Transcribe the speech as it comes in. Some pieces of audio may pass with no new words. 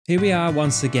Here we are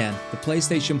once again. The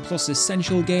PlayStation Plus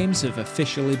Essential games have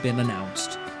officially been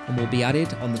announced and will be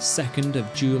added on the 2nd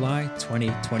of July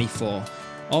 2024.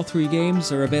 All 3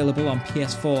 games are available on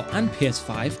PS4 and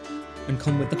PS5 and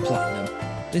come with the Platinum.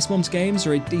 This month's games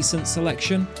are a decent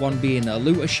selection, one being a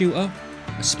looter shooter,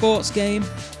 a sports game,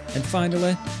 and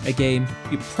finally, a game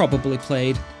you probably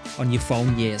played on your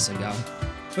phone years ago.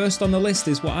 First on the list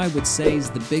is what I would say is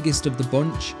the biggest of the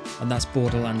bunch, and that's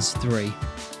Borderlands 3.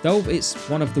 Though it's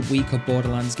one of the weaker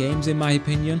Borderlands games in my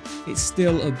opinion, it's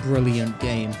still a brilliant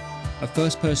game. A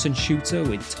first-person shooter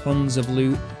with tons of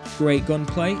loot, great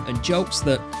gunplay, and jokes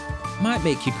that might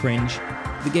make you cringe.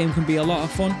 The game can be a lot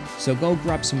of fun, so go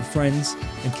grab some friends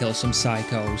and kill some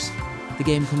psychos. The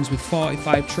game comes with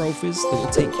 45 trophies that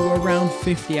will take you around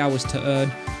 50 hours to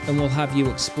earn and will have you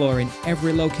exploring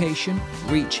every location,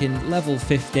 reaching level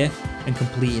 50 and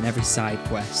completing every side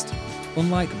quest.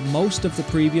 Unlike most of the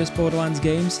previous Borderlands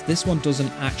games, this one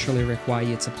doesn't actually require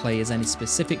you to play as any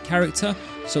specific character,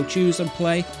 so choose and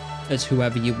play as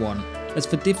whoever you want. As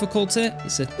for difficulty,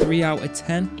 it's a 3 out of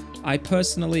 10. I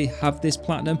personally have this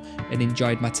Platinum and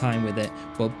enjoyed my time with it,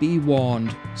 but be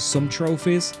warned, some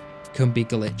trophies can be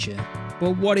glitchy.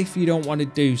 But what if you don't want to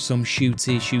do some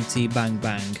shooty bang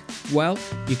bang? Well,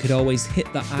 you could always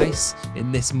hit the ice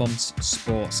in this month's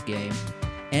sports game,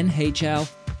 NHL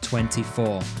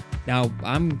 24. Now,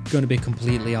 I'm going to be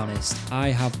completely honest, I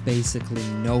have basically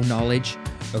no knowledge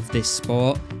of this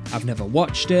sport. I've never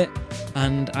watched it,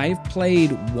 and I've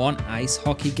played one ice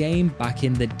hockey game back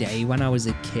in the day when I was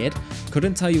a kid.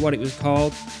 Couldn't tell you what it was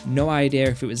called, no idea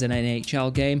if it was an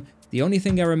NHL game. The only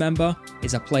thing I remember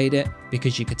is I played it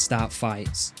because you could start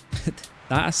fights.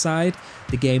 That aside,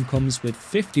 the game comes with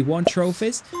 51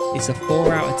 trophies, it's a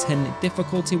 4 out of 10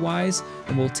 difficulty wise,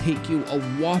 and will take you a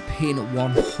whopping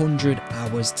 100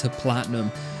 hours to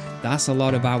Platinum. That's a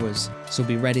lot of hours, so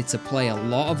be ready to play a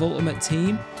lot of Ultimate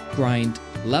Team, grind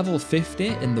level 50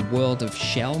 in the world of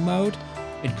Shell mode,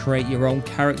 and create your own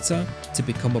character to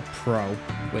become a pro,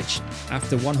 which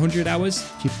after 100 hours,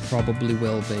 you probably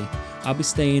will be. I'll be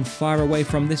staying far away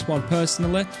from this one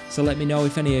personally, so let me know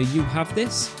if any of you have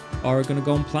this or are going to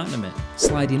go and platinum it.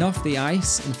 Sliding off the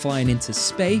ice and flying into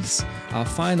space, our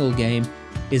final game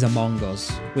is Among Us,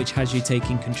 which has you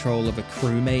taking control of a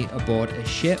crewmate aboard a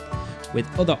ship with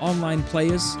other online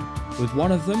players, with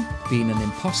one of them being an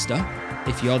imposter.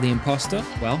 If you're the imposter,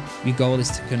 well, your goal is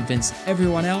to convince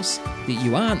everyone else that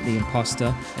you aren't the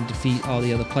imposter and defeat all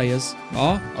the other players.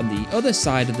 Or, on the other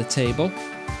side of the table,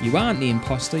 you aren't the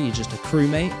imposter, you're just a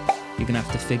crewmate. You're going to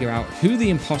have to figure out who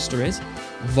the imposter is,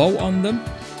 vote on them,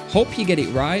 hope you get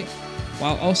it right,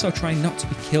 while also trying not to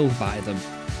be killed by them.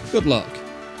 Good luck.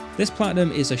 This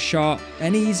Platinum is a short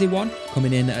and easy one,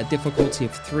 coming in at a difficulty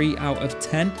of 3 out of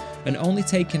 10 and only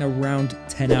taking around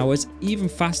 10 hours, even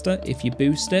faster if you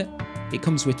boost it. It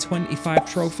comes with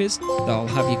 25 trophies that'll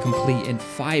have you completing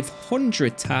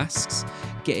 500 tasks,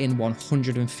 getting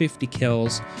 150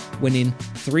 kills, winning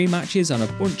 3 matches on a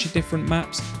bunch of different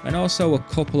maps, and also a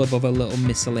couple of other little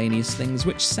miscellaneous things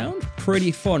which sound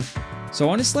pretty fun. So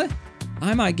honestly,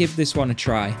 I might give this one a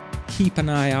try. Keep an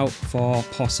eye out for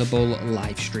possible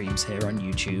live streams here on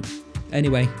YouTube.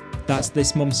 Anyway, that's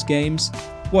this month's games.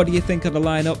 What do you think of the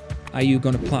lineup? Are you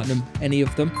going to platinum any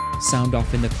of them? Sound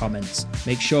off in the comments.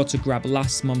 Make sure to grab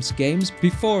last month's games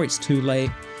before it's too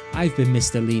late. I've been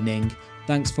MrLeeNing.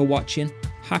 Thanks for watching,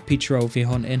 happy trophy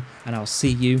hunting, and I'll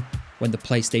see you when the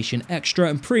PlayStation Extra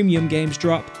and Premium games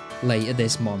drop later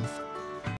this month.